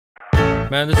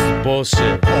Man, this is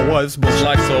bullshit. Oh, what? This is bullshit. This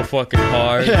life's so fucking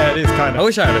hard. Yeah, it is kind I of.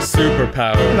 wish I had a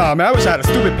superpower. Nah, man, I wish I had a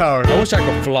stupid power. I wish I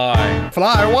could fly.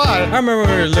 Fly? Why? I remember when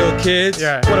we were little kids.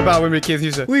 Yeah. What about when we were kids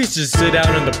used to We used to sit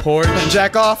down on the porch.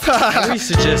 jack off? And we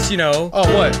used to just, you know,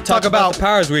 Oh, what? talk about the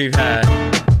powers we've had.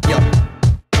 Yo.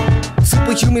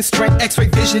 Superhuman strength, X-ray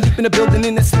vision, leap in the building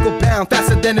in a single bound,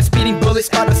 faster than a speeding bullet.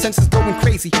 Spider senses going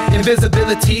crazy,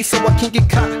 invisibility, so I can't get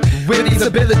caught with these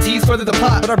abilities. Further the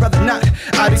plot, but I'd rather not.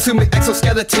 I'd assume an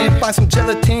exoskeleton, find some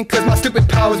gelatin, cause my stupid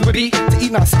powers would be to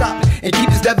eat non-stop and keep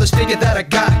this devilish figure that I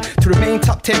got to remain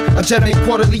top 10 on generate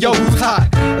quarterly. Yo, who's hot?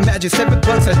 Imagine 7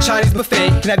 bucks at a Chinese buffet,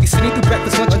 can have you sitting through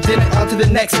breakfast, lunch, and dinner on to the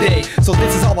next day. So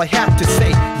this is all I have to say.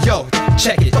 Yo,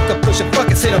 check it. Fuck a pusher, fuck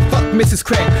a sitter, fuck Mrs.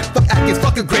 Craig, fuck Atkins,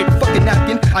 fuck a grape, fuck a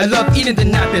napkin. I love eating the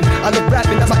napping, I love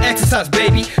rapping, that's my exercise,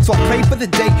 baby. So I pray for the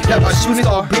day that my shooting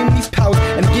star bring me these powers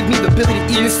and give me the ability to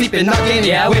eat and sleep and not gain any weight.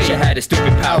 Yeah, I wish I had a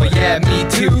stupid power. Yeah, me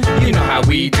too. You know how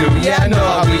we do. Yeah, I know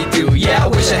how we do. Yeah, I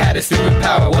wish I had a stupid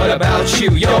power. What about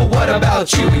you? Yo, what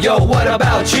about you? Yo, what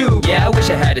about you? Yeah, I wish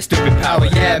I had a stupid power.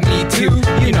 Yeah, me too.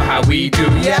 You know how we do.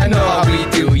 Yeah, I know how we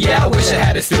do. Yeah, I wish I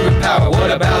had a stupid power.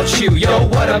 What about you? Yo,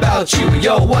 what about you?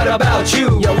 Yo, what about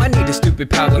you? Yo, I need a stupid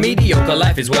power. Mediocre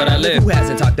life is what I live. Who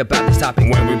hasn't talked about this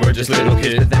topic when we were just little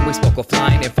kids? But then we spoke of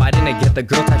flying and fighting to get the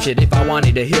girl type shit. If I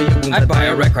wanted to heal your wounds, I'd buy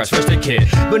a Red Cross first aid kit.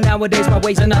 But nowadays my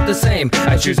ways are not the same.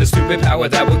 I choose a stupid power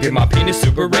that will give my penis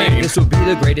super range. This will be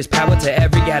the greatest power to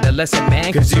every adolescent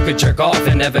man. Cause you could jerk off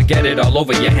and never get it all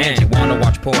over your hand. You wanna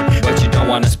watch porn, but you don't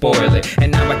wanna spoil it.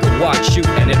 And now I could watch, shoot,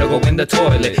 and it'll go in the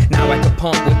toilet. Now I could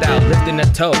pump without lifting a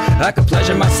toe. I could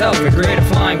pleasure myself and create a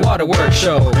flying waterworks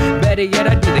show. Better yet,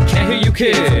 I'd be the can't hear you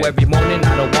kid. So every morning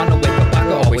I don't wanna wake up, I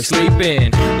could always sleep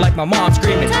in. Like my mom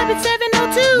screaming, Type it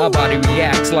 702. my body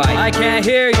reacts like I can't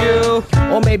hear you.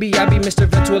 Or maybe I'd be Mr.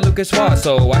 Ventura Lucas Far,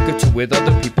 So I could tour with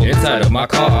other people inside of my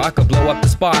car. I could blow up the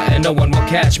spot and no one will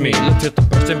catch me. Look at the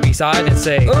person beside and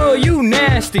say, oh, you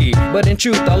nasty. but in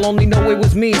truth I'll only know it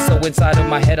was me. So inside of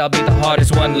my head I'll be the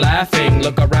hardest one laughing.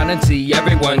 Look around and see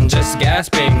everyone just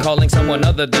gasping, calling someone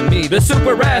other than me the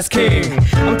super ass king.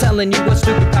 I'm telling you what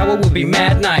stupid power would be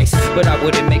mad nice, But I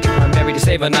wouldn't make it primary to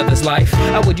save another's life.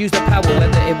 I would use the power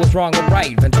whether it was wrong or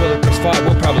right. Ventriloquist fart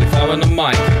will probably fall on the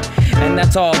mic. And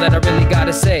that's all that I really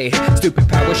gotta say. Stupid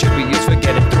power should be used for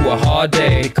getting through a hard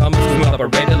day. Become a smooth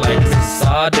operator like this is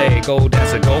our day. Go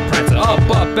dancer, go prancer, up,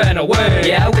 and away.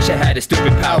 Yeah, I wish I had a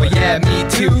stupid power. Yeah, me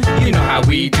too. You know how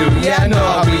we do. Yeah, I know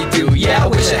how we do. Yeah, I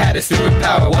wish I had a stupid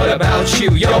power. What about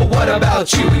you? Yo, what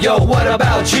about you? Yo, what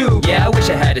about you? Yeah, I wish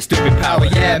I had a stupid power.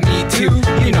 Yeah, me too.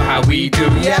 You know how we do.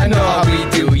 Yeah, I know how we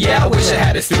do. Yeah, I wish I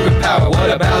had a stupid power. What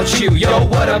about you? Yo,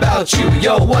 what about you?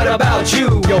 Yo, what about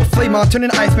you? Yo, Flame on turning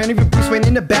Iceman, even Bruce Wayne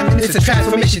in the Batman. It's a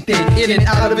transformation thing, in and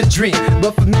out of a dream.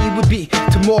 But for me it would be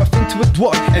to morph into a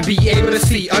dwarf and be able to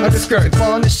see under the skirt,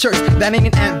 on the shirts. That ain't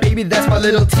an ant, baby, that's my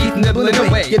little teeth nibbling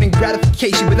away, getting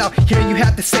gratification without hearing you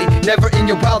have to say. Never in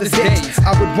your wildest days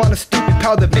I would want a stupid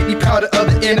power that make me prouder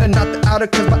of the inner, not the outer,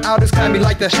 cause my outers climb me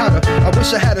like the shadow. I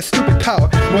wish I had a stupid power,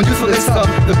 one useful in some,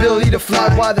 the ability to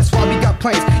fly. Why? That's why we got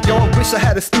planes. Yo, I wish I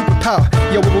had a stupid power.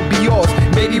 Yo, it would be yours,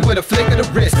 maybe with a flick of the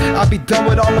wrist. I'll be done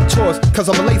with all my chores, cause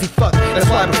I'm a lazy fuck. That's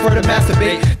why I prefer to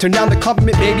masturbate. Turn down the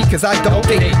compliment, baby, cause I don't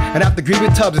date. And after agree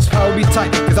with Tubbs, it's power be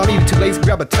tight, cause I'm even too lazy to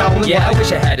grab a towel and Yeah, I wipe.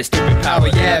 wish I had a stupid power.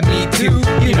 Yeah, me too.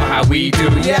 You know how we do.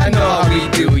 Yeah, I know how we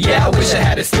do. Yeah, I wish I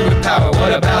had a stupid power.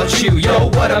 What about you? Yo,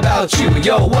 what about you?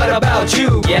 Yo, what about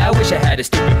you? Yeah, I wish I had a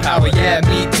stupid power. Yeah,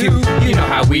 me too. You know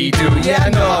how we do. Yeah, I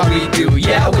know how we do.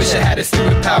 Yeah, I wish I had a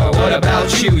stupid power. What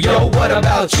about you? Yo, what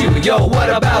about you? Yo, what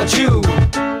about you?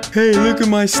 Hey, look at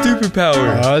my stupid power.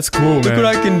 That's cool, man. Look what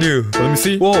I can do. Let me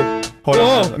see. Whoa. Hold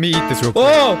Whoa. on. Let me eat this real quick.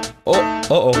 Oh. Oh.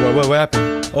 Uh-oh. What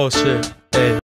happened? Oh, shit. Hey.